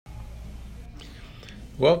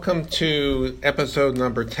Welcome to episode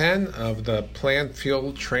number 10 of the Plant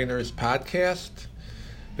Fuel Trainers podcast.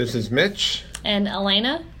 This is Mitch. And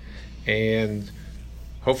Alayna. And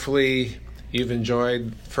hopefully you've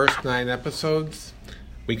enjoyed the first 9 episodes.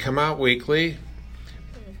 We come out weekly.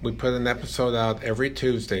 We put an episode out every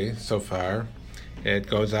Tuesday so far. It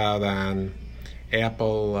goes out on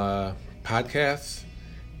Apple Podcasts,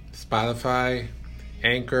 Spotify,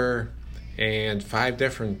 Anchor, and 5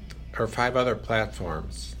 other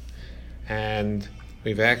platforms. And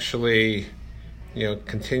we've actually,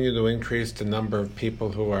 continued to increase the number of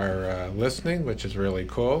people who are listening, which is really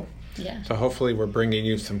cool. Yeah. So hopefully we're bringing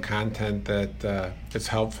you some content that is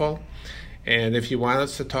helpful. And if you want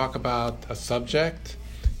us to talk about a subject,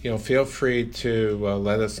 feel free to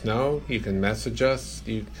let us know. You can message us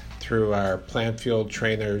through our Plant Fuel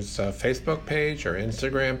Trainers Facebook page or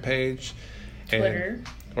Instagram page.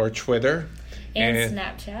 Twitter. And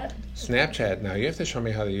Snapchat. Snapchat now. You have to show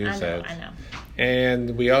me how to use that. I know.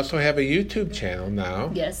 And we also have a YouTube channel now.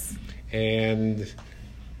 Yes. And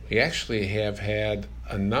we actually have had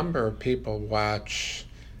a number of people watch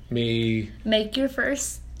me make your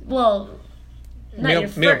first, meal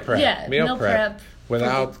prep. Yeah, meal prep.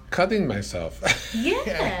 Without cutting myself.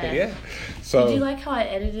 Yeah. Yeah. So, did you like how I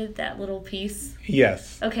edited that little piece?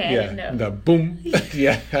 Yes. Okay, yeah. I didn't know. The boom.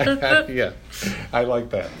 Yeah. Yeah. I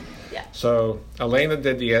like that. Yeah. So Alayna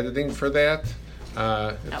did the editing for that.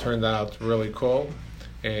 It turned out really cool.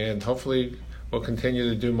 And hopefully we'll continue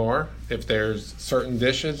to do more. If there's certain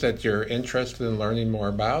dishes that you're interested in learning more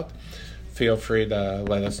about, feel free to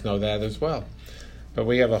let us know that as well. But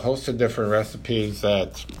we have a host of different recipes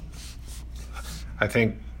that I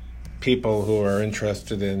think people who are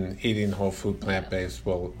interested in eating whole food plant-based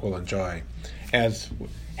will enjoy, as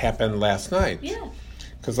happened last night. Yeah.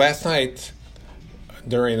 Because last night,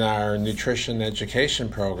 during our nutrition education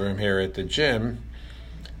program here at the gym,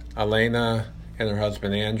 Alayna and her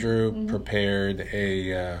husband Andrew prepared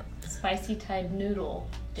a spicy Thai noodle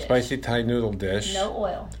dish.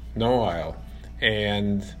 No oil.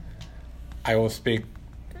 And I will speak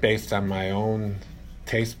based on my own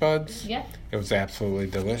taste buds. Yeah. It was absolutely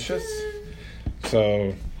delicious.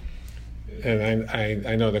 So, and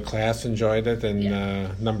I know the class enjoyed it, and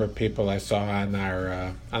a number of people I saw on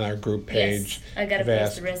our group page. Yes, I gotta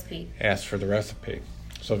post the recipe. Asked for the recipe.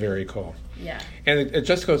 So very cool. Yeah. And it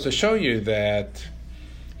just goes to show you that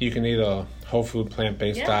you can eat a whole food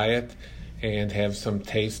plant-based diet and have some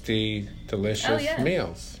tasty, delicious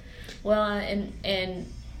meals. Well, and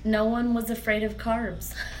no one was afraid of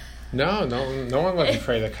carbs. No one was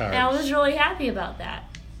afraid of carbs. I was really happy about that.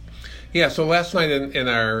 Yeah, so last night in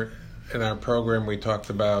our program we talked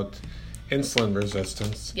about insulin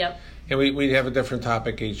resistance. Yep. And we have a different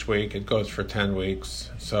topic each week. It goes for 10 weeks.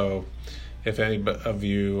 So if any of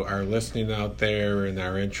you are listening out there and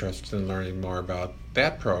are interested in learning more about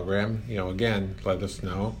that program, again, let us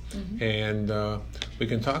know. Mm-hmm. And we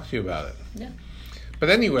can talk to you about it. Yeah. But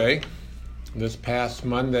anyway, this past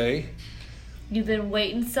Monday... You've been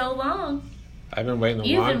waiting so long. I've been waiting a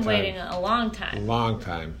long time. You've been waiting a long time. A long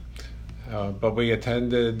time. But we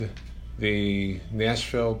attended the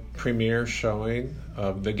Nashville premiere showing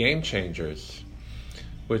of the Gamechangers,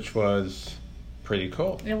 which was pretty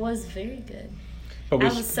cool. It was very good. But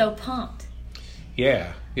I was so pumped.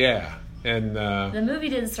 Yeah. And the movie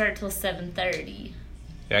didn't start till 7:30.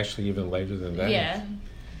 Actually, even later than that. Yeah.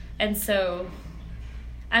 And so,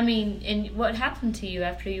 and what happened to you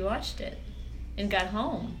after you watched it and got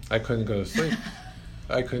home? I couldn't go to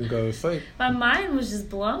sleep. My mind was just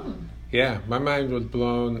blown. Yeah, my mind was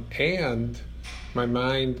blown, and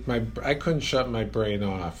I couldn't shut my brain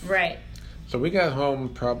off. Right. So we got home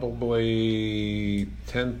probably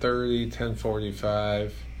 10:30,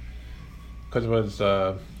 10:45, because it was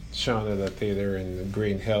shown at a theater in the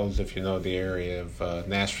Green Hills, if you know the area of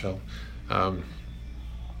Nashville. And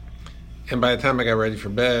by the time I got ready for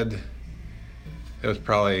bed, it was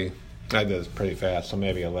probably, I did it pretty fast, so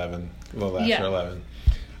maybe 11, a little after 11.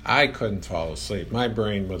 I couldn't fall asleep. My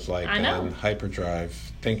brain was like on hyperdrive,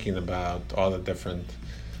 thinking about all the different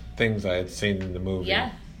things I had seen in the movie.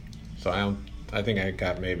 Yeah. So I think I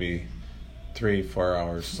got maybe 3-4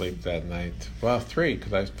 hours sleep that night. Well, 3,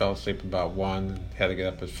 because I fell asleep about 1, had to get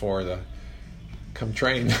up at 4 to come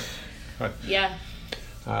train. Yeah.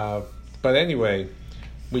 But anyway,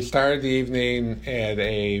 we started the evening at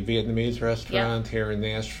a Vietnamese restaurant here in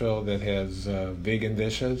Nashville that has vegan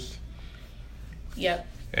dishes. Yep.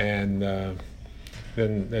 And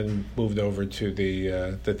then moved over to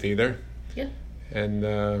the theater. Yeah.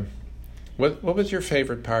 And what was your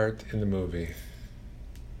favorite part in the movie?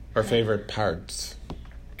 Or favorite parts?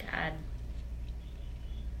 God.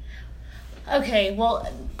 Okay, well,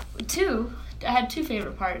 I had two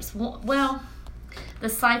favorite parts. Well, the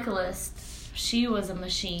cyclist, she was a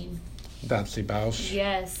machine. Dotsie Bausch.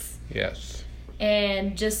 Yes. Yes.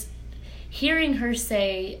 And just hearing her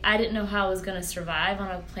say, I didn't know how I was going to survive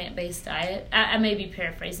on a plant-based diet. I may be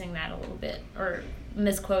paraphrasing that a little bit or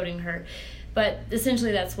misquoting her. But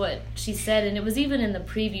essentially that's what she said. And it was even in the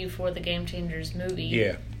preview for the Gamechangers movie.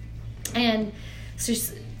 Yeah. And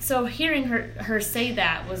so hearing her say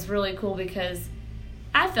that was really cool because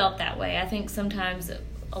I felt that way. I think sometimes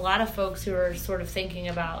a lot of folks who are sort of thinking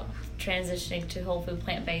about transitioning to whole food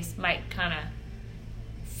plant-based might kind of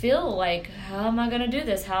feel like, how am I going to do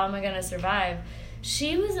this? How am I going to survive?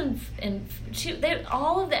 She was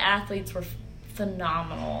all of the athletes were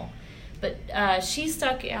phenomenal, but she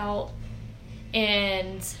stuck out,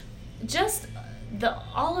 and just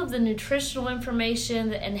all of the nutritional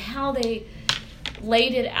information and how they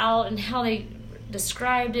laid it out and how they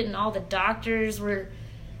described it and all the doctors were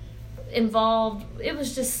involved. It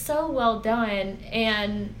was just so well done.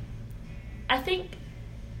 And I think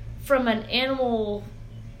from an animal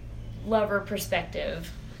lover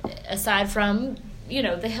perspective, aside from,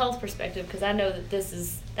 the health perspective, because I know that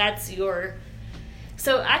that's your,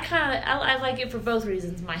 so I like it for both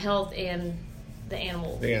reasons, my health and the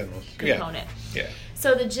animals component. Yeah.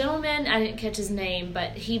 So the gentleman, I didn't catch his name,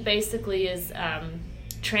 but he basically is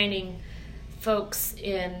training folks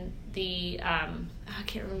in the I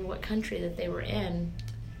can't remember what country that they were in,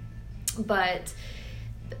 but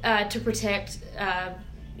to protect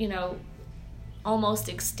almost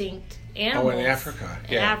extinct animals. Oh, in Africa.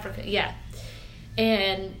 In Africa, yeah.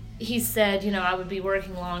 And he said, I would be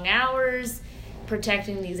working long hours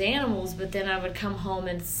protecting these animals, but then I would come home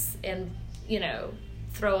and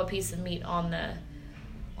throw a piece of meat on the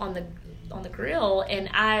grill, and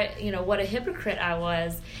I, what a hypocrite I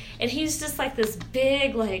was. And he's just like this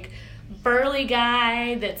big, like, burly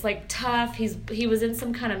guy that's like tough. He was in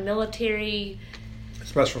some kind of military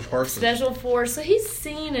special force. So he's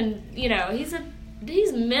seen, and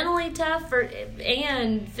he's mentally tough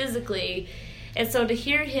and physically. And so to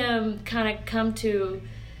hear him kind of come to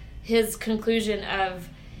his conclusion of,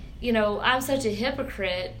 I'm such a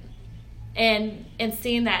hypocrite, and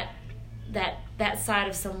seeing that side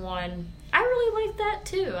of someone, I really like that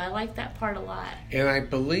too. I like that part a lot. And I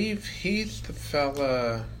believe he's the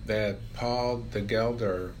fella that Paul de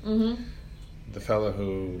Gelder, the fella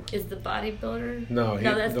who is the bodybuilder. No,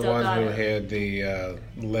 that's the one who had the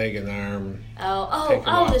leg and arm taken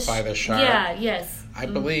off by the shark. Yeah, yes. I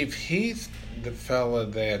believe he's the fella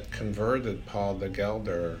that converted Paul de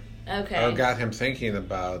Gelder. Okay. Or got him thinking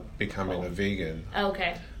about becoming a vegan.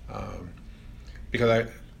 Okay. Because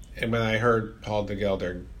when I heard Paul de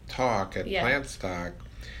Gelder talk at Plant Stock,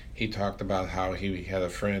 he talked about how he had a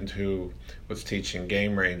friend who was teaching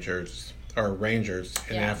rangers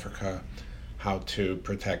in Africa how to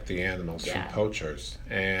protect the animals from poachers.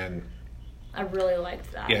 And I really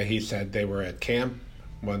liked that. Yeah, he said they were at camp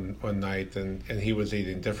one night, and he was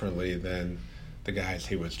eating differently than the guys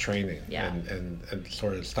he was training, and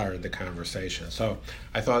sort of started the conversation. So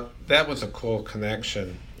I thought that was a cool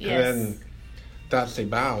connection. Yes. And then Dotsie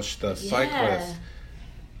Bausch, the cyclist,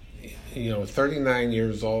 39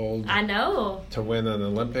 years old. I know. To win an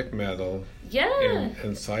Olympic medal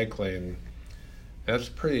in cycling. That's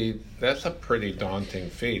a pretty daunting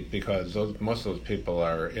feat, because most of those people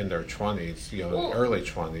are in their 20s, early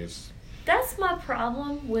 20s. That's my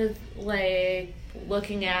problem with, like,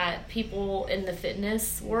 looking at people in the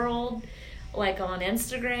fitness world, like on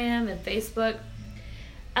Instagram and Facebook.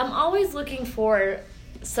 I'm always looking for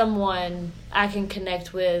someone I can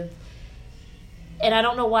connect with, and I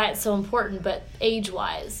don't know why it's so important, but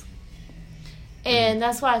age-wise. And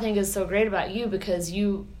that's what I think is so great about you, because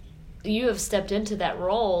you have stepped into that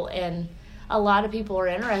role, and a lot of people are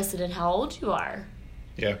interested in how old you are.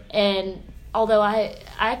 Yeah. And although I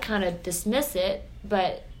kind of dismiss it,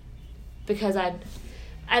 but because I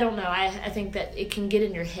don't know, I think that it can get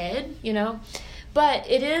in your head, but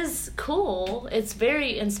it is cool. It's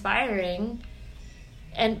very inspiring.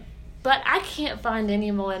 But I can't find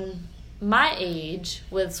anyone my age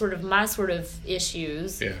with my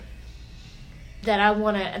issues that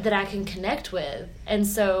I can connect with. And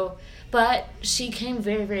so, but she came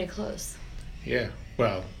very, very close. Yeah.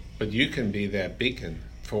 Well, but you can be that beacon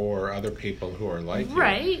for other people who are like you.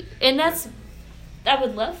 Right. And I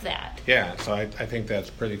would love that. Yeah, so I think that's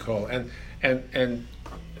pretty cool. And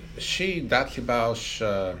Dotsie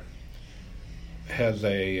Bausch has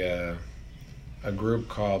a group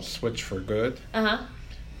called Switch for Good.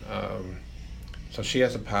 So she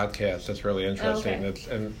has a podcast that's really interesting.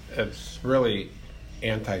 Okay. It's really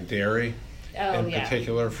anti-dairy, in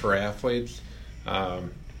particular for athletes.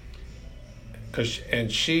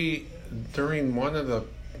 She, during one of the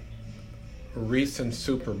recent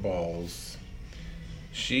Super Bowls,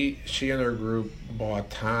 she and her group bought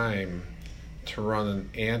time to run an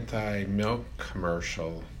anti-milk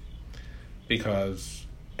commercial because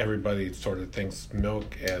everybody sort of thinks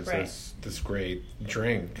milk as this great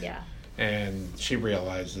drink. Yeah. And she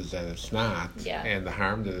realizes that it's not, and the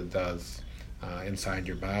harm that it does inside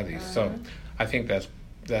your body. So I think that's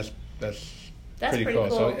pretty cool.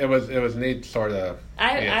 So it was neat, sort of.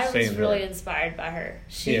 I was really inspired by her.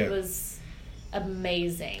 She was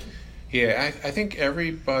amazing. Yeah, I think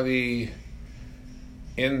everybody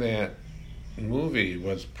in that movie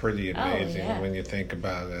was pretty amazing when you think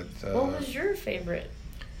about it. What was your favorite?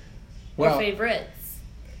 Well, or favorites?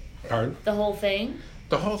 Pardon? The whole thing.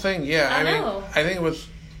 The whole thing, yeah. I mean, know. I think it was.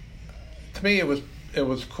 To me, it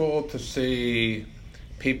was cool to see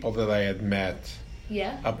people that I had met.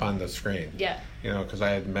 Yeah. Up on the screen. Yeah. Because I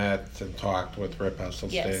had met and talked with Rip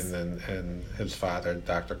Esselstyn and his father,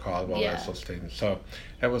 Dr. Caldwell Esselstyn. So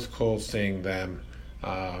it was cool seeing them.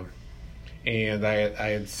 And I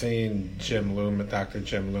had seen Dr.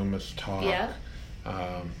 Jim Loomis talk. Yeah.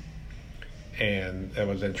 And it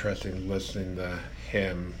was interesting listening to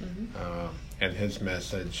him and his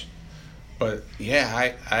message. But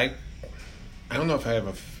yeah, I don't know if I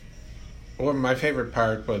have well, my favorite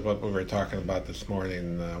part was what we were talking about this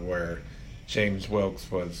morning, where James Wilkes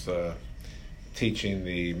was teaching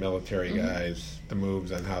the military guys the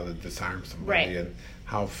moves on how to disarm somebody and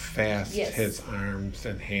how fast his arms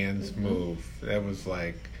and hands move. That was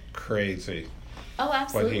like crazy. Oh,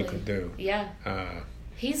 absolutely. What he could do. Yeah.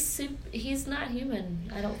 He's not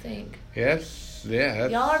human, I don't think. Yes, yeah.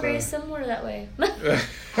 Y'all are very similar that way.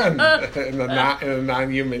 in a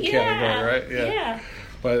non-human category, right? Yeah.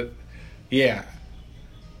 But yeah,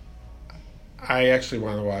 I actually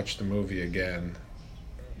want to watch the movie again.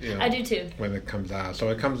 I do too. When it comes out. So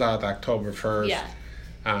it comes out October 1st. Yeah.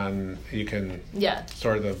 And you can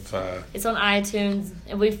sort of... it's on iTunes,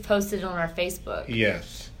 and we've posted it on our Facebook.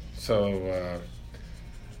 Yes. So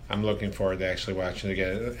I'm looking forward to actually watching it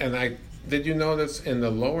again. And did you notice in the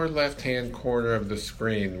lower left-hand corner of the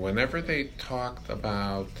screen, whenever they talked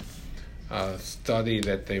about a study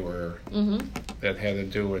that they were... that had to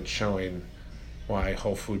do with showing why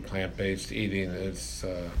whole food plant-based eating is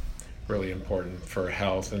really important for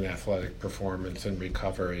health and athletic performance and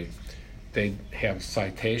recovery, they have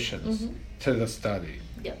citations to the study.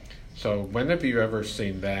 Yep. So when have you ever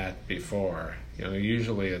seen that before?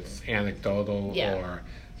 Usually it's anecdotal or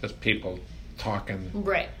just people talking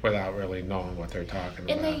without really knowing what they're talking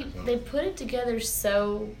about. And they put it together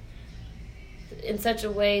in such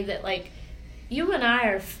a way that, like, you and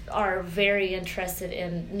I are very interested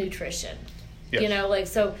in nutrition. Yes.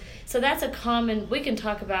 So that's a common, we can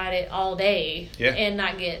talk about it all day and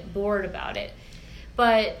not get bored about it.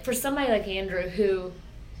 But for somebody like Andrew, who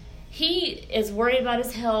he is worried about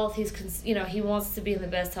his health, he wants to be in the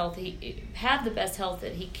best health, have the best health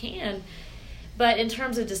that he can. But in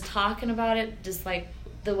terms of just talking about it, just like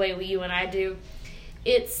the way you and I do,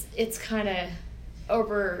 it's kind of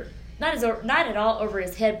over, not at all over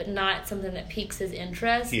his head, but not something that piques his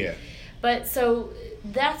interest. Yeah. But so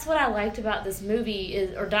that's what I liked about this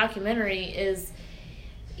movie or documentary is,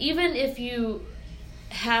 even if you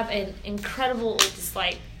have an incredible just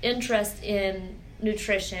like interest in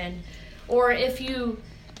nutrition, or if you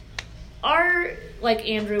are like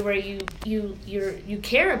Andrew, where you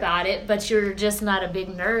care about it, but you're just not a big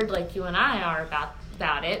nerd like you and I are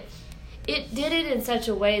about it. It did it in such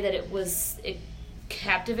a way that it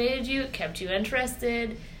captivated you, it kept you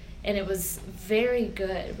interested, and it was very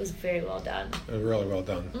good. It was very well done. Really well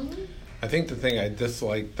done. Mm-hmm. I think the thing I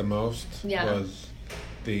disliked the most was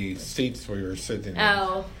the seats we were sitting in.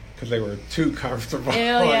 Oh. Because they were too comfortable.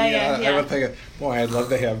 Yeah. I was thinking, boy, I'd love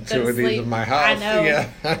to have two of these in my house. I know. Yeah.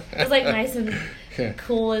 It was like nice and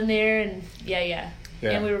cool in there, and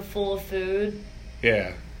and we were full of food.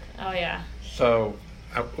 Yeah. Oh, yeah. So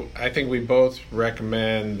I think we both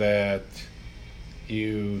recommend that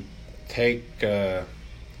you take the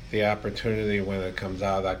opportunity when it comes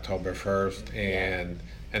out October 1st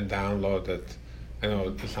and download it. I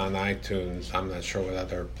know it's on iTunes. I'm not sure what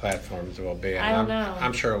other platforms it will be on. I don't know.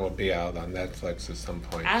 I'm sure it will be out on Netflix at some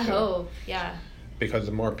point. I hope, yeah. Because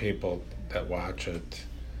the more people that watch it,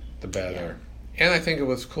 the better. Yeah. And I think it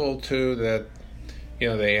was cool, too, that,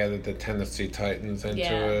 they added the Tennessee Titans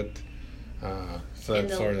into it. So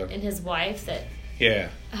that's sort of... And his wife that... Yeah.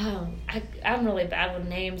 I'm really bad with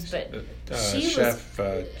names, but Chef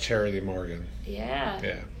Charity Morgan. Yeah.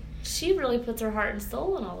 Yeah. She really puts her heart and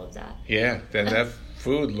soul in all of that. Yeah, and that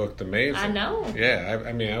food looked amazing. I know. Yeah,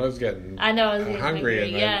 I mean, I was getting hungry,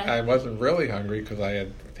 and yeah. I wasn't really hungry because I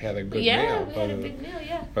had a good meal. Yeah, we had a big meal,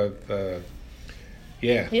 yeah. But,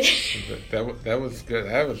 yeah, that was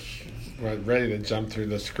good. I was ready to jump through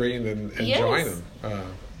the screen and join them.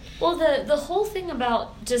 Well, the whole thing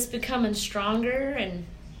about just becoming stronger, and,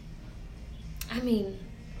 I mean,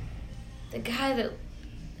 the guy that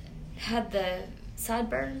had the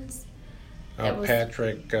sideburns.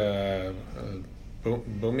 Patrick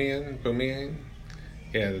Boomian?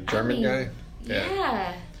 Yeah, the German guy?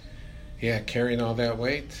 Yeah. Yeah, carrying all that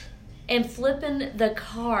weight. And flipping the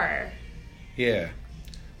car. Yeah.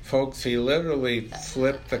 Folks, he literally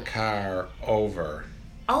flipped the car over.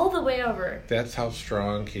 All the way over. That's how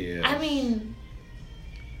strong he is. I mean,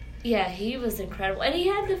 yeah, he was incredible. And he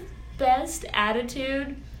had the best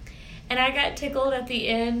attitude. And I got tickled at the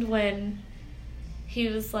end when he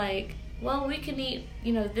was like, well, we can eat,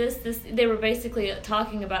 this. They were basically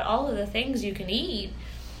talking about all of the things you can eat.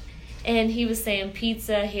 And he was saying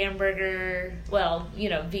pizza, hamburger,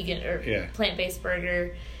 vegan or plant-based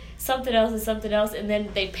burger, something else and something else. And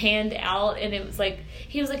then they panned out, and it was like,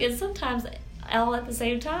 he was like, and sometimes all at the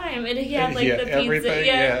same time. And he had the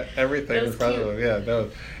pizza. Everything in front of him. Yeah, that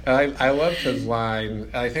was, and I loved his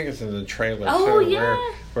line. I think it's in the trailer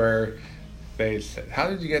too, where they said, "How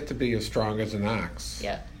did you get to be as strong as an ox?"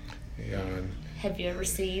 Yeah. Have you ever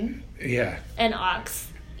seen? Yeah. An ox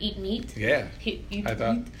eat meat? Yeah. I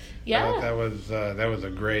thought. Yeah. That was a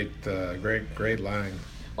great line.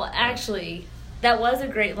 Well, actually, that was a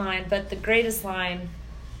great line, but the greatest line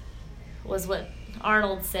was what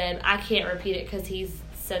Arnold said. I can't repeat it because he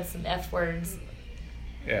said some F words.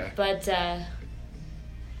 Yeah. But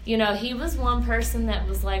he was one person that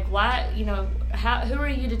was like, why? Who are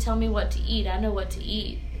you to tell me what to eat? I know what to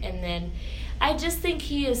eat. And then I just think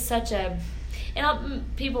he is such a,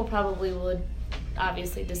 and people probably would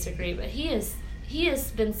obviously disagree, but he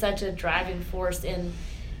has been such a driving force in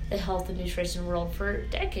the health and nutrition world for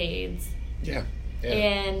decades. Yeah.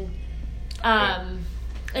 And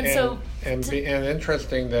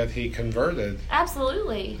interesting that he converted.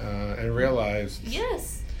 Absolutely. And realized.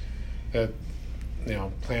 Yes. That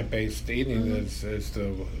plant-based eating is the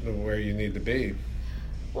where you need to be.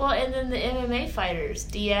 Well, and then the MMA fighters,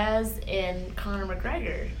 Diaz and Conor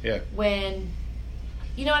McGregor. Yeah. When,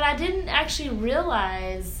 and I didn't actually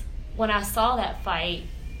realize when I saw that fight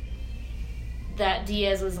that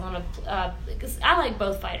Diaz was on because I like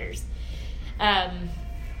both fighters,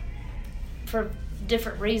 for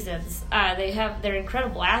different reasons. They're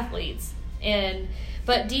incredible athletes,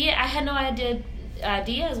 but Diaz, I had no idea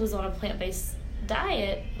Diaz was on a plant-based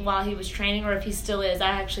diet while he was training, or if he still is,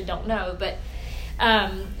 I actually don't know, but.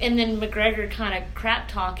 And then McGregor kind of crap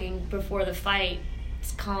talking before the fight,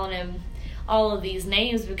 calling him all of these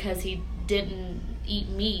names because he didn't eat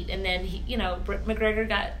meat. And then McGregor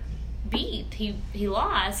got beat. He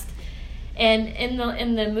lost. And in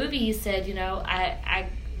the movie he said, I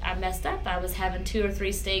messed up. I was having 2 or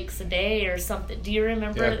 3 steaks a day or something. Do you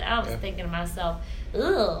remember? I was thinking to myself,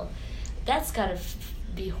 ugh, that's got to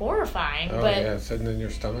be horrifying. Oh, but, yeah, sitting in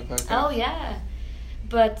your stomach like that? Oh, yeah.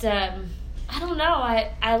 But, I don't know.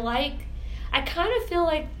 I kind of feel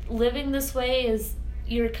like living this way is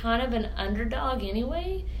you're kind of an underdog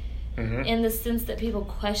anyway, in the sense that people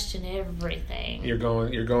question everything. You're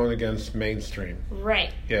going against mainstream.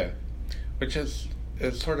 Right. Yeah. Which is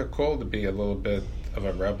sort of cool to be a little bit of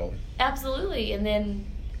a rebel. Absolutely. And then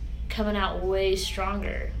coming out way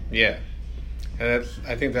stronger. Yeah. And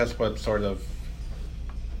I think that's what sort of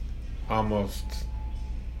almost,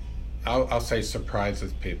 I'll say,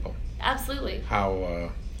 surprises people. Absolutely. How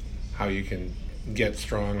you can get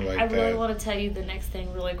strong like that. I really want to tell you the next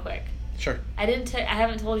thing really quick. Sure. I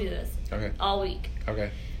haven't told you this. Okay. All week. Okay.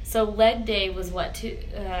 So leg day was what?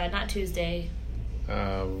 Not Tuesday.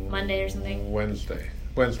 Monday or something. Wednesday.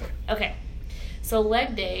 Okay. So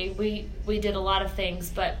leg day, we did a lot of things,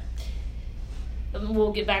 but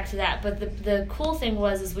we'll get back to that. But the cool thing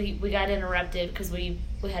was we got interrupted because we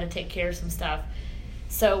had to take care of some stuff.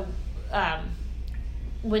 So.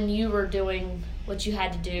 When you were doing what you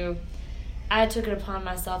had to do, I took it upon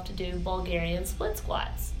myself to do Bulgarian split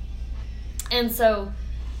squats. And so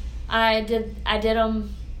I did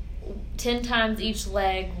them 10 times each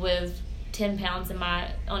leg with 10 pounds in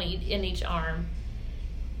each arm.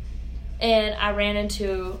 And I ran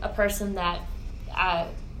into a person that I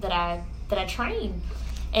train,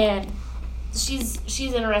 and she's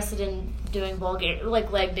interested in doing Bulgarian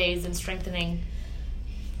leg days and strengthening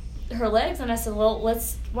her legs, and I said, well,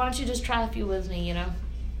 why don't you just try a few with me,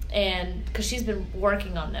 and because she's been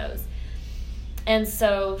working on those. And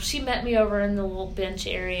so she met me over in the little bench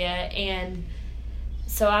area, and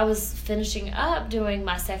so I was finishing up doing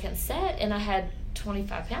my second set, and I had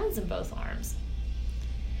 25 pounds in both arms.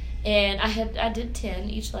 And I did 10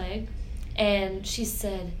 each leg. And she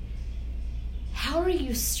said, "How are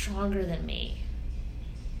you stronger than me?"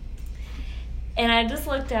 And I just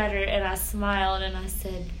looked at her and I smiled and I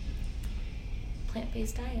said,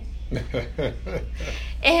 "Plant-based diet."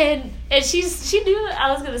 and she knew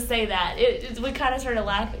I was going to say that. We kind of started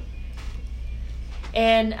laughing.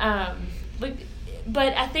 And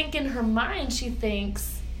but I think in her mind she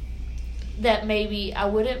thinks that maybe I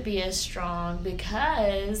wouldn't be as strong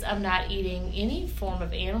because I'm not eating any form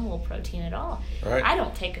of animal protein at all. Right. I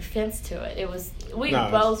don't take offense to it. It was It was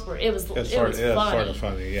funny. sort of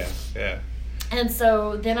funny, yeah. And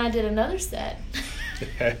so then I did another set.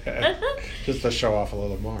 Just to show off a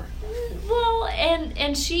little more. Well,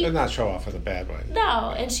 and she... And not show off in a bad way.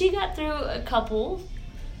 No, and she got through a couple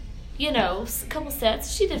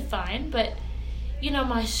sets. She did fine, but,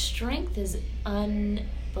 my strength is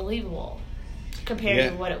unbelievable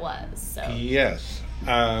compared to what it was. So. Yes.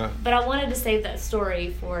 But I wanted to save that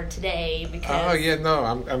story for today because... Oh, yeah, no,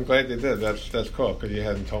 I'm glad you did. That's cool because you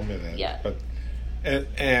hadn't told me that. Yeah. But,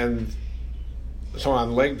 and so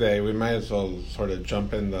on leg day, we might as well sort of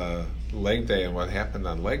jump in the leg day, and what happened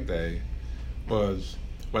on leg day was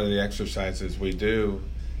one of the exercises we do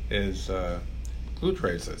is glute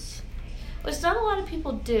raises. Which not a lot of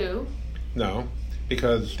people do. No,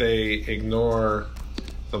 because they ignore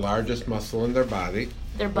the largest muscle in their body,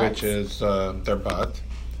 their butts. Which is their butt.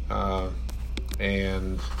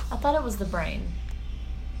 And I thought it was the brain.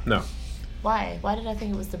 No. Why? Why did I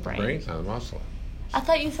think it was the brain? Brain's not a muscle. I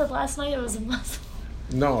thought you said last night it was a muscle.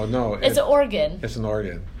 No. It's an organ. It's an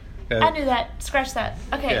organ. I knew that. Scratch that.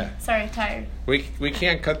 Okay. Yeah. Sorry, tired. We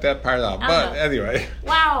can't cut that part out. But anyway.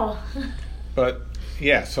 Wow. But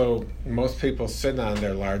yeah, so most people sit on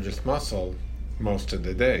their largest muscle most of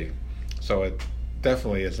the day. So it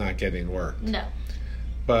definitely is not getting worked. No.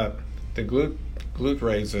 But the glute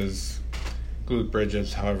raises, glute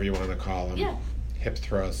bridges, however you want to call them, hip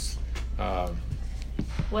thrusts,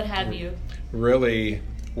 what have you, really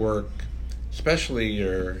work, especially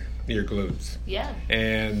your glutes. Yeah.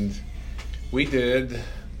 And we did,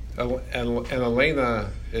 and Alayna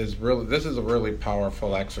is really, this is a really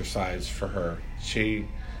powerful exercise for her. She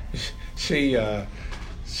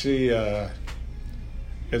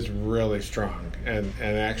is really strong and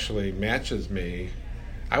actually matches me.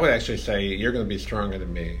 I would actually say you're going to be stronger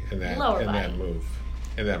than me in that move.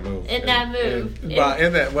 In that move.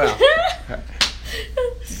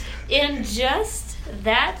 In just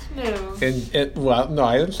that move. No,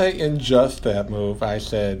 I didn't say in just that move. I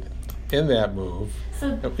said in that move.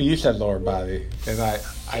 So you said lower body, and I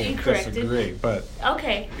disagree. But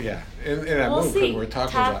okay. Yeah, in that move see. We're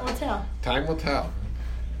talking Time about. Will tell. Time will tell.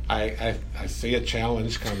 I see a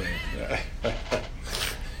challenge coming.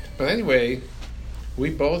 But anyway, we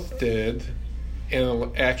both did,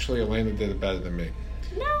 and actually Alayna did it better than me.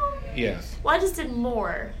 No. Yes. Well, I just did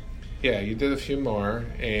more. Yeah, you did a few more,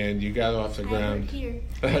 and you got off the ground. Here.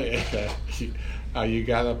 You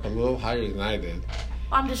got up a little higher than I did.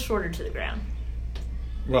 Well, I'm just shorter to the ground.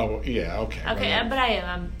 Well, yeah, okay. Okay, but I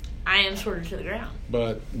am shorter to the ground.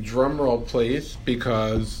 But drum roll, please,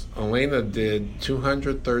 because Alayna did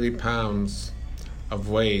 230 pounds of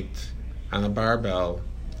weight on a barbell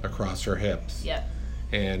across her hips. Yep.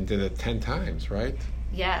 And did it 10 times, right?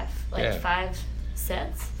 Yeah, 5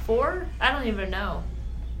 sets? 4? I don't even know.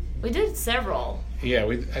 We did several. Yeah,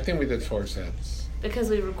 I think we did 4 sets.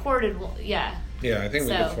 Because we recorded, Yeah, I think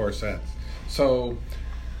we did 4 sets. So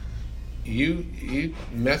you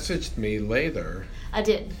messaged me later. I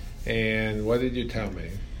did. And what did you tell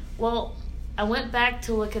me? Well, I went back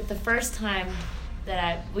to look at the first time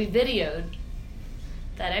that we videoed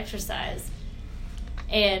that exercise.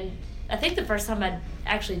 And I think the first time I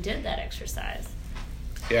actually did that exercise.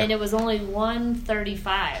 Yeah. And it was only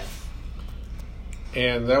 135.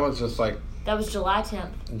 And that was just like... That was July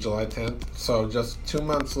 10th. July 10th. So just 2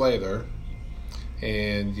 months later,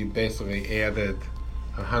 and you basically added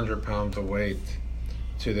 100 pounds of weight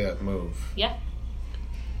to that move. Yeah.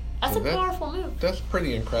 That's a powerful move. That's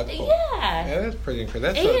pretty incredible. Yeah. That is pretty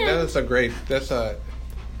incredible. That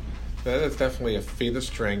is definitely a feat of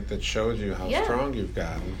strength that shows you how strong you've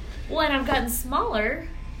gotten. Well, and I've gotten smaller,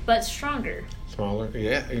 but stronger. Smaller,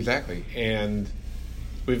 yeah, exactly. And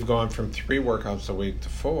we've gone from 3 workouts a week to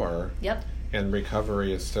 4. Yep. And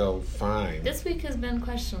recovery is still fine. This week has been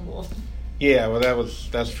questionable. Yeah, well,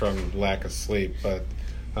 that's from lack of sleep, but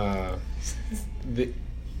but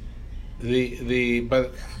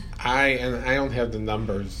I don't have the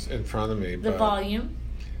numbers in front of me. The volume.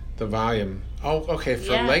 The volume. Oh, okay.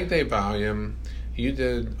 For leg day volume, you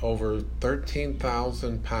did over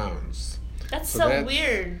 13,000 pounds. That's so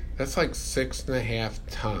weird. That's like 6.5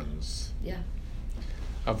 tons. Yeah.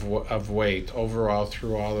 Of weight overall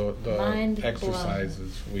through all the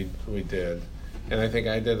exercises we did. And I think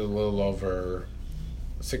I did a little over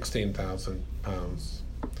 16,000 pounds.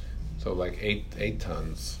 So like 8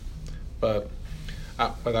 tons. But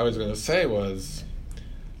what I was going to say was,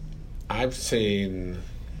 I've seen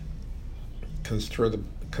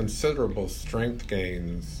considerable strength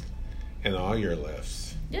gains in all your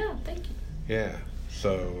lifts. Yeah, thank you. Yeah,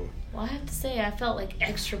 so... Well, I have to say, I felt like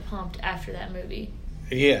extra pumped after that movie.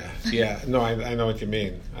 Yeah. No, I know what you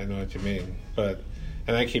mean. But,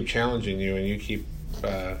 and I keep challenging you, and you keep,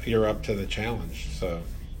 you're up to the challenge, so...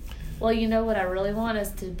 Well, you know what I really want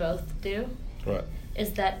us to both do? What?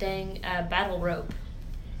 Is that dang battle rope.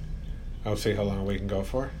 I'll see how long we can go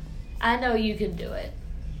for. I know you can do it.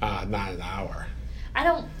 Not an hour. I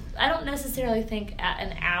don't necessarily think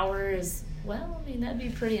an hour is, well, I mean, that'd be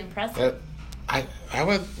pretty impressive.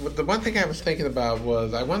 The one thing I was thinking about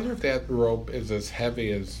was, I wonder if that rope is as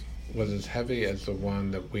heavy as the one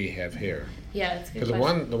that we have here. Yeah, it's a good question.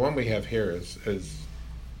 Because the one we have here is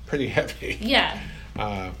pretty heavy. Yeah.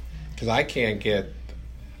 Because I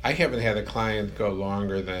haven't had a client go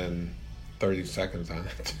longer than 30 seconds on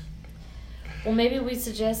it. Well, maybe we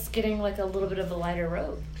suggest getting like a little bit of a lighter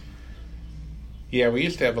rope. Yeah, we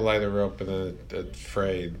used to have a lighter rope, but then it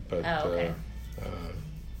frayed. But okay.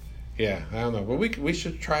 Yeah, I don't know. Well, we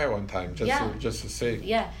should try it one time just to see.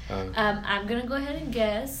 Yeah. I'm gonna go ahead and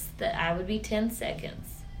guess that I would be 10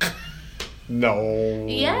 seconds. No.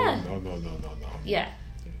 Yeah. No. Yeah.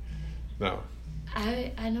 No.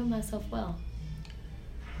 I know myself well.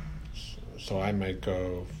 So I might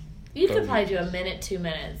go. You could probably do a minute, 2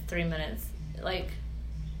 minutes, 3 minutes, like.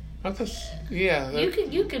 Yeah.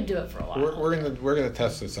 You could do it for a while. We're gonna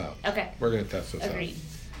test this out. Okay. We're gonna test this Agreed.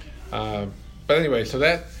 out. But anyway, so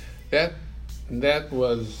that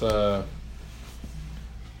was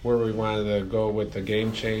where we wanted to go with the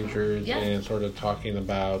Gamechangers, and sort of talking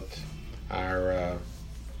about our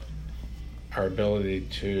ability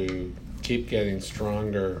to keep getting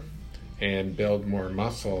stronger and build more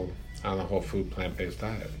muscle on a whole food plant-based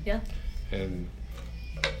diet. Yeah. And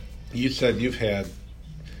you said you've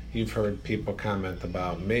heard people comment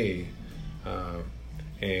about me,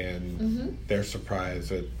 and they're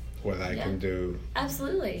surprised at what I can do.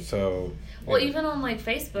 Absolutely. So. Well, even on like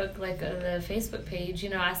Facebook, like the Facebook page,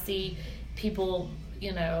 I see people,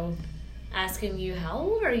 asking you, "How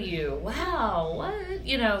old are you? Wow, what?"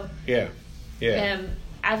 Yeah. And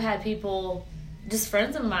I've had people, just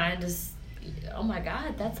friends of mine, oh my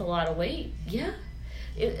God, that's a lot of weight. Yeah.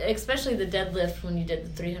 Especially the deadlift when you did the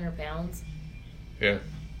 300 pounds. Yeah.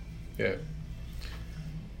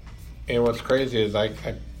 And what's crazy is I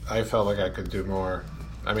felt like I could do more.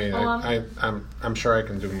 I mean, I'm sure I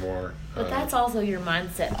can do more. But that's also your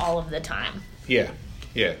mindset all of the time. Yeah.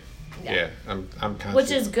 I'm conscious.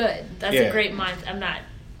 Which is good. That's a great mindset. I'm not.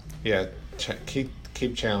 Yeah.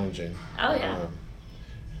 Keep challenging. Oh yeah.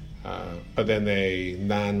 But in a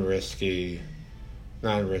non-risky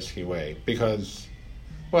way, because,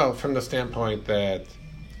 well, from the standpoint that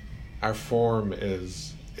our form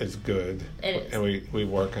is good, and we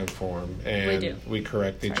work on form, and we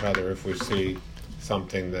correct each other if we see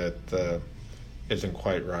something that isn't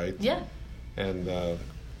quite right. Yeah. And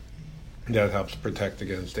that helps protect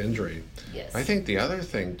against injury. Yes. I think the other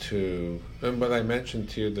thing too, and what I mentioned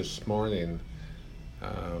to you this morning,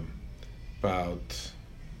 about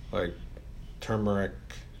like turmeric,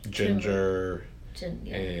 ginger,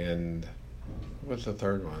 and what's the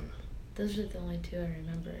third one? Those are the only two I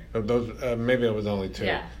remember. Those maybe it was only two.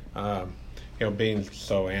 Yeah. Being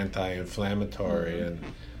so anti-inflammatory, and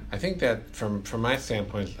I think that from my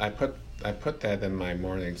standpoint, I put that in my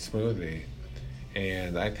morning smoothie,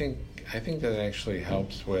 and I think that actually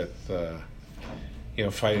helps with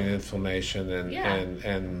fighting inflammation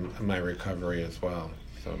and my recovery as well.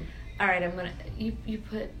 So. All right, I'm gonna. You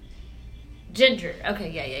put ginger. Okay,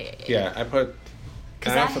 yeah. Yeah,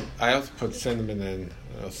 I also put cinnamon in,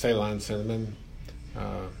 Ceylon cinnamon.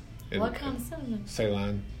 What kind of cinnamon?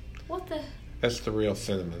 Ceylon. What the? That's the real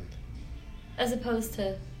cinnamon. As opposed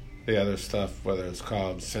to. The other stuff, whether it's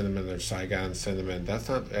called cinnamon or Saigon cinnamon, that's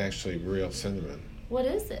not actually real cinnamon. What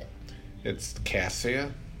is it? It's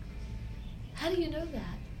cassia. How do you know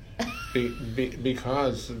that?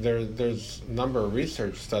 Because there's a number of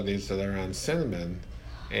research studies that are on cinnamon,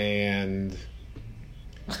 and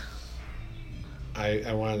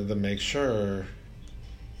I wanted to make sure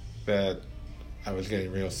that I was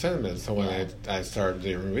getting real cinnamon. So when I started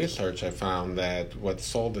doing research, I found that what's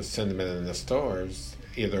sold as cinnamon in the stores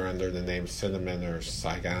either under the name cinnamon or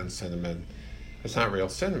Saigon cinnamon. It's not real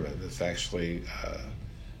cinnamon. It's actually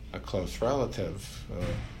a close relative,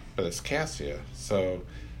 but it's cassia. So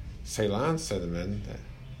Ceylon cinnamon,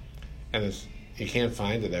 and you can't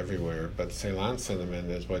find it everywhere, but Ceylon cinnamon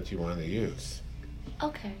is what you want to use.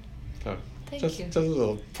 Okay. So Thank you. Just a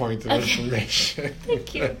little point of information.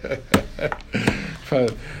 Thank you.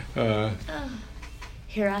 But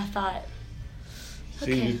here I thought.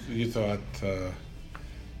 See, you thought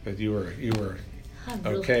that you were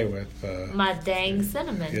okay with my dang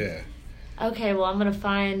cinnamon. Yeah. Okay, well I'm gonna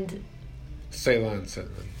find Ceylon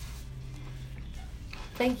cinnamon.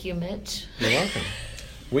 Thank you, Mitch. You're welcome.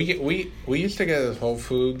 We used to get it at Whole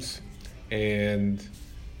Foods, and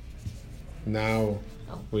now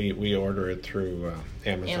we order it through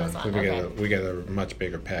Amazon. We get a much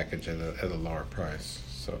bigger package at a lower price.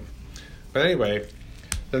 So, but anyway,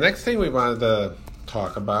 the next thing we wanted to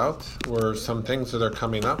talk about were some things that are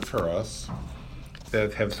coming up for us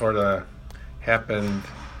that have sort of happened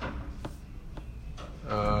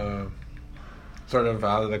sort of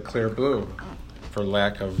out of the clear blue, for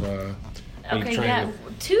lack of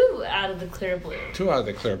two out of the clear blue. Two out of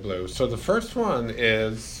the clear blue. So the first one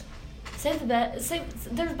is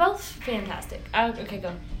they're both fantastic. Okay,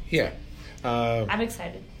 go. Yeah. I'm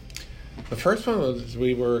excited. The first one was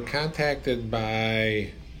we were contacted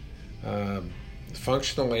by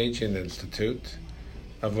Functional Aging Institute,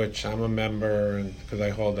 of which I'm a member because I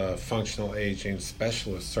hold a functional aging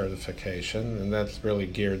specialist certification, and that's really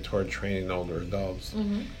geared toward training older adults.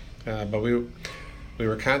 Mm-hmm. But we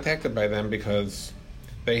were contacted by them because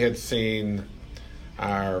they had seen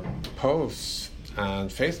our posts on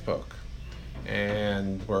Facebook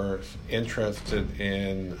and were interested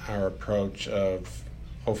in our approach of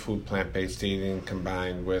whole food plant-based eating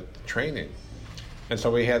combined with training. And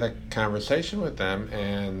so we had a conversation with them,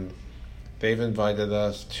 and they've invited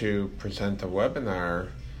us to present a webinar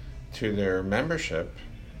to their membership,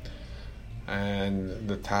 and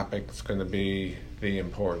the topic is going to be the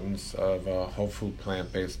importance of a whole food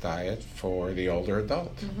plant-based diet for the older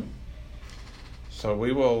adult. Mm-hmm. So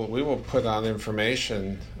we will put out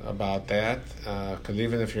information about that, because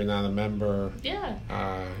even if you're not a member,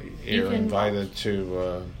 you're invited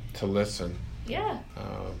to listen. Yeah.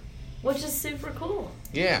 Which is super cool.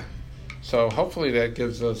 Yeah. So hopefully that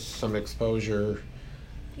gives us some exposure.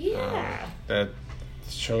 Yeah. That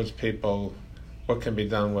shows people what can be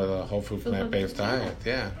done with a whole food plant-based diet.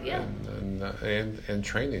 Yeah. Yeah. And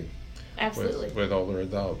training. Absolutely. With older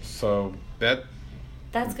adults. So that's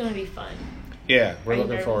going to be fun. Yeah, we're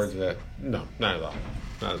looking forward to that. No, not at all.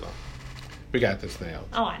 Not at all. We got this nailed.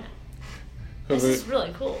 Oh, I know. This is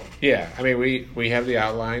really cool. Yeah, I mean, we have the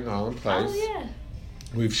outline all in place. Oh, yeah.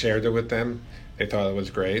 We've shared it with them. They thought it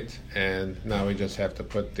was great, and now we just have to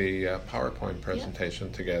put the PowerPoint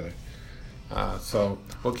presentation together. So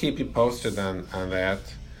we'll keep you posted on that.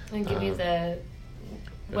 And give you the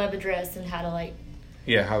web address and how to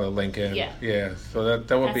how to link in. Yeah. So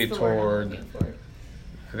that will be toward.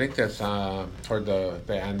 I think that's toward the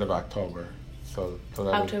end of October. So that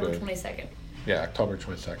October 22nd. Yeah, October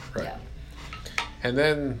 22nd, right. Yeah. And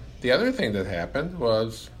then the other thing that happened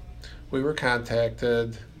was we were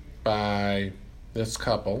contacted by this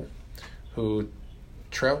couple who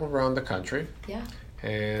traveled around the country. Yeah.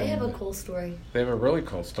 And they have a cool story. They have a really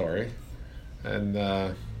cool story. And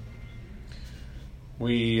they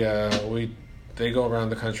go around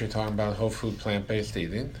the country talking about whole food plant-based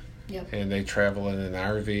eating. Yep. And they travel in an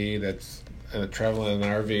RV that's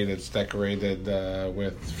decorated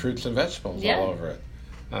with fruits and vegetables all over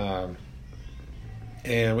it.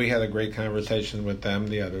 And we had a great conversation with them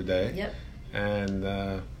the other day. Yep. And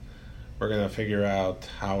we're going to figure out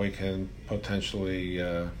how we can potentially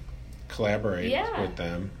collaborate with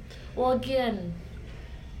them. Well, again,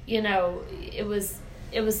 Bruce,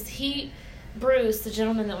 the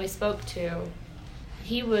gentleman that we spoke to,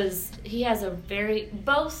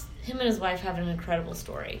 both him and his wife have an incredible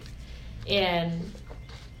story. And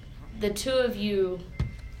the two of you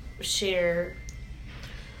share...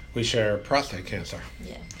 We share prostate cancer.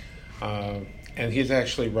 Yeah. And he's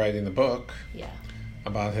actually writing a book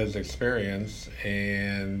about his experience,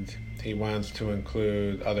 and he wants to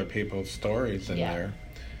include other people's stories in there.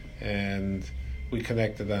 And we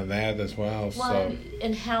connected on that as well.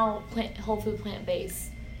 And how whole food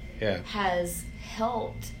plant-based has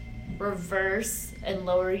helped reverse and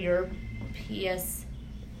lower your PS...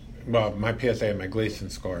 Well, my PSA and my Gleason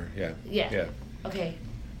score, Yeah. Okay.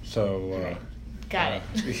 So... Got it.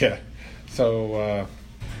 Yeah. So...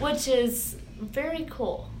 which is very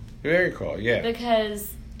cool. Very cool, yeah.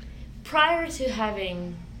 Because prior to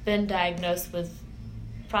having been diagnosed with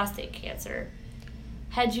prostate cancer,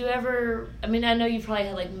 had you ever, I mean, I know you probably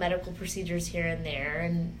had like medical procedures here and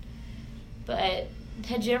there, but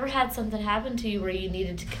had you ever had something happen to you where you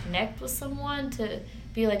needed to connect with someone to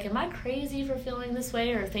be like, am I crazy for feeling this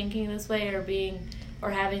way or thinking this way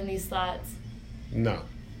or having these thoughts? No.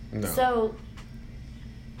 So,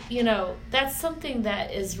 that's something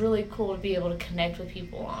that is really cool to be able to connect with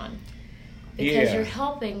people on. Because you're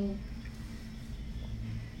helping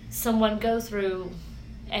someone go through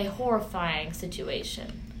a horrifying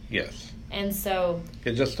situation. Yes. And so...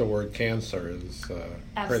 just the word cancer is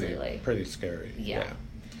pretty scary. Yeah.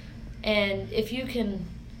 And if you can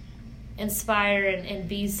inspire and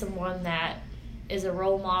be someone that is a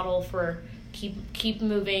role model for keep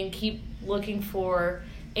moving, keep looking for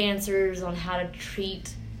answers on how to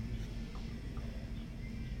treat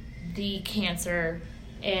the cancer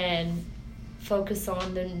and focus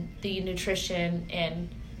on the nutrition and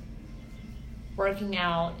working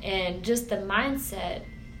out and just the mindset,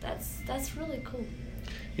 that's really cool.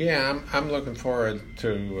 Yeah, I'm looking forward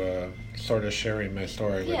to sort of sharing my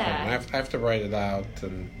story with him. I have to write it out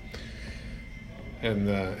and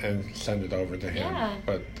send it over to him. Yeah.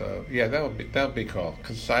 But that'll be cool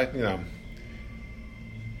because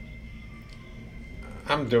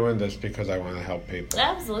I'm doing this because I want to help people.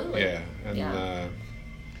 Absolutely. Yeah,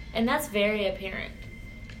 and that's very apparent.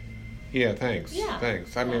 Yeah, thanks. Yeah.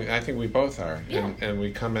 Thanks. I mean, I think we both are, yeah. and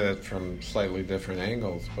we come at it from slightly different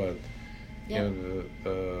angles, but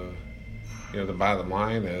the bottom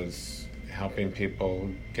line is helping people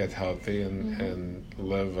get healthy and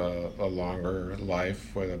live a longer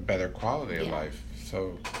life with a better quality of life.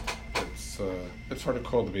 So it's sort of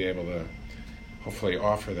cool to be able to hopefully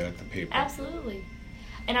offer that to people. Absolutely.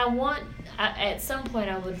 And at some point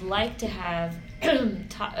I would like to have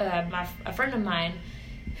a friend of mine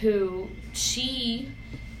who she,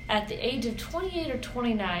 at the age of 28 or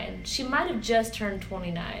 29, she might have just turned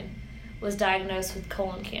 29, was diagnosed with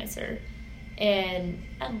colon cancer. And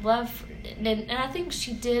I'd love, and I think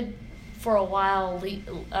she did for a while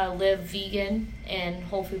live vegan and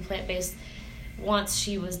whole food plant-based once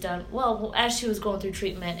she was done, as she was going through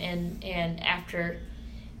treatment and after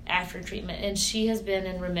treatment. And she has been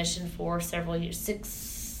in remission for several years,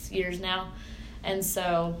 6 years now. And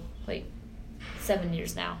so, 7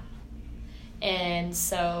 years now. And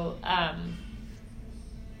so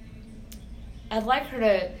I'd like her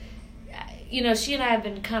to, she and I have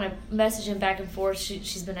been kind of messaging back and forth.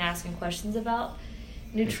 She's been asking questions about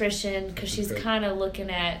nutrition because she's kind of looking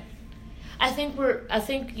at, I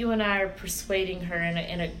think you and I are persuading her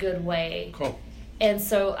in a good way. Cool. And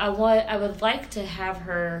so I would like to have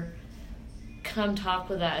her come talk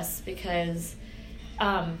with us because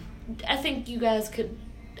I think you guys could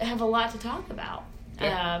have a lot to talk about.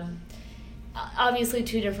 Yeah. Obviously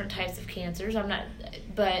 2 different types of cancers.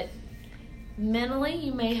 But mentally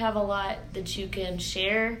you may have a lot that you can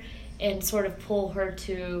share and sort of pull her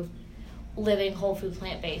to living whole food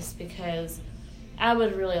plant-based because I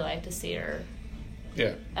would really like to see her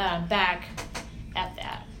back at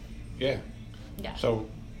that. Yeah. Yeah. So,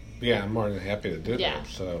 I'm more than happy to do that.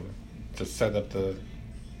 So, just set up the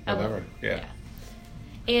whatever. Yeah.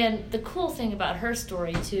 And the cool thing about her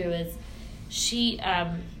story too is she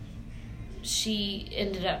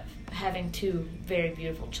ended up having 2 very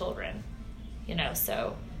beautiful children.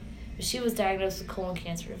 So she was diagnosed with colon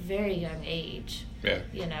cancer at a very young age. Yeah.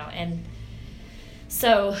 And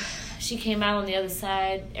so she came out on the other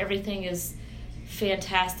side. Everything is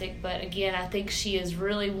fantastic, but again, I think she is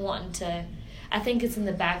really wanting to. I think it's in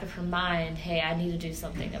the back of her mind, hey, I need to do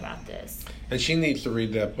something about this. And she needs to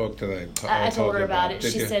read that book that I told her about it.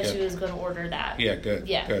 Did she you? said she was going to order that. Yeah, good.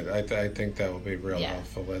 Yeah. Good. I think that will be real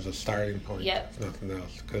helpful as a starting point, if nothing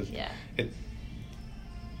else. Because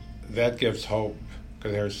that gives hope,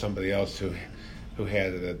 because there's somebody else who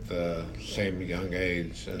had it at the same young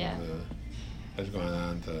age and has gone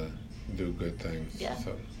on to do good things. Yeah.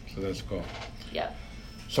 So that's cool. Yeah.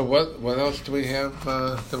 So what else do we have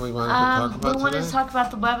that we wanted to talk about we wanted to talk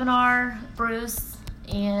about the webinar, Bruce,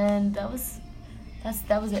 and that was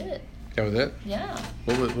it. That was it? Yeah.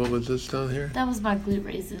 What was this down here? That was my glute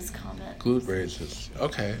raises comment. Glute raises.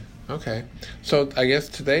 Okay. So I guess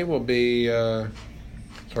today will be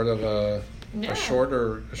sort of a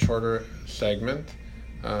shorter segment.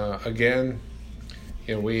 Again,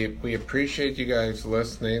 we appreciate you guys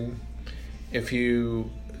listening. If you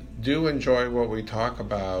do enjoy what we talk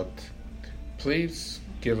about, please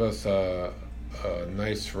give us a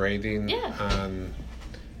nice rating on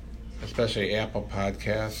especially Apple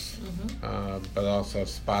Podcasts, but also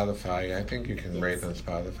Spotify. I think you can rate on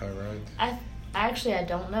Spotify, right? I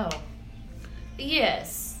don't know.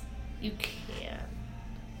 Yes, you can.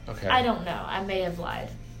 Okay. I don't know. I may have lied.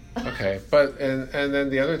 Okay, but and then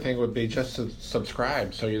the other thing would be just to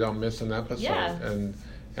subscribe so you don't miss an episode. Yeah.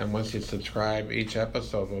 And once you subscribe, each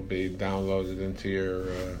episode will be downloaded into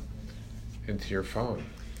your phone.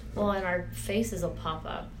 Well, and our faces will pop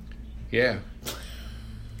up. Yeah.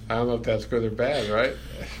 I don't know if that's good or bad, right?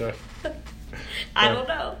 I don't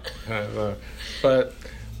know.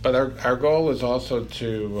 But our goal is also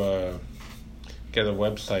to get a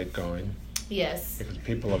website going. Yes. Because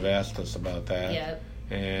people have asked us about that. Yep.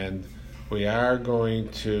 And we are going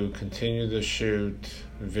to continue to shoot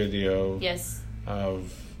video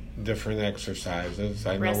of different exercises.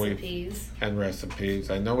 Recipes.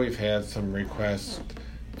 I know we've had some requests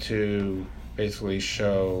to basically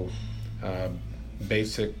show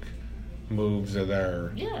basic moves that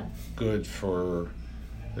are good for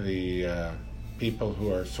the people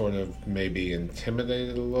who are sort of maybe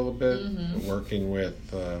intimidated a little bit, working with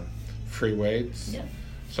free weights. Yeah.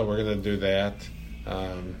 So we're going to do that.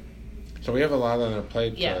 So we have a lot on our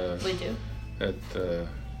plate. Yeah, we do. That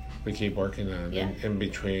we keep working on in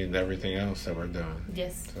between everything else that we're doing.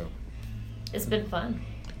 Yes. So it's been fun.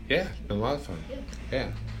 Yeah, it's been a lot of fun.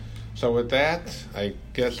 Yeah. So with that, I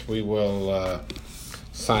guess we will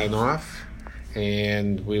sign off,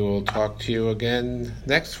 and we will talk to you again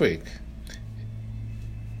next week.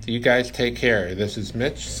 You guys take care. This is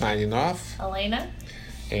Mitch signing off. Alayna.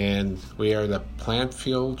 And we are the Plant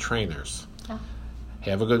Field Trainers.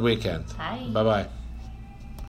 Have a good weekend. Bye. Bye-bye.